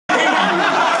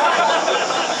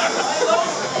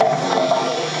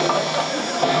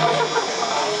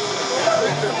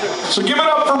So give it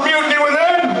up for Mutiny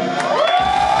Within!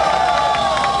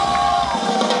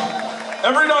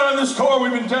 Every night on this tour,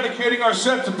 we've been dedicating our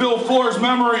set to Bill Ford's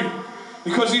memory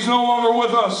because he's no longer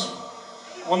with us.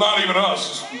 Well, not even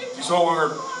us. He's no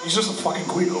longer, he's just a fucking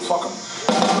Guido, fuck him.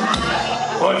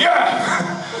 But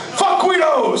yeah, fuck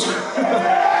Guidos!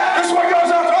 This one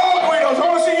goes out to all Guidos. I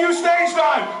want to see you stage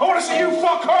dive. I want to see you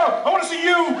fuck her. I want to see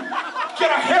you get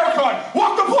a haircut.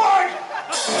 Walk the plank!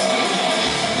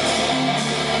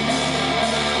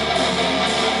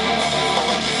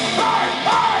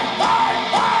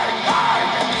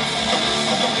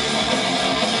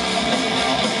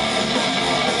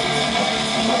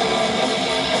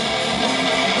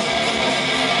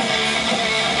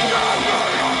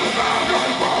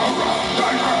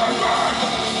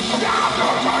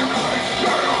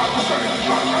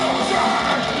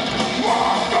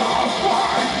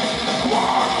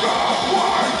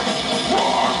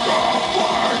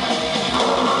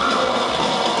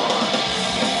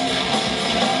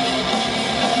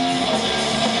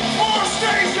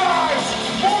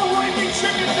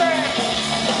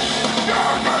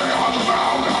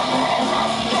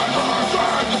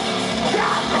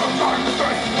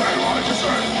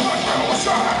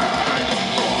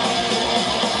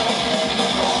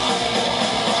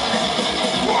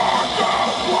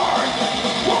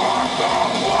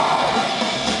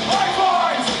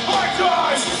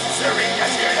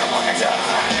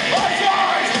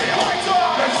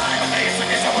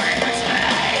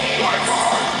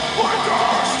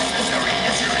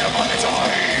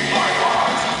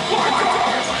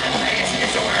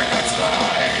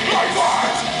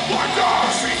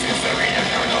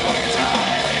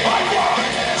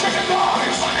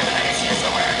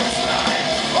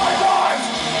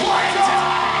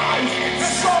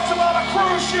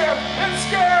 It's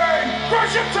scary!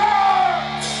 Cruise ship town!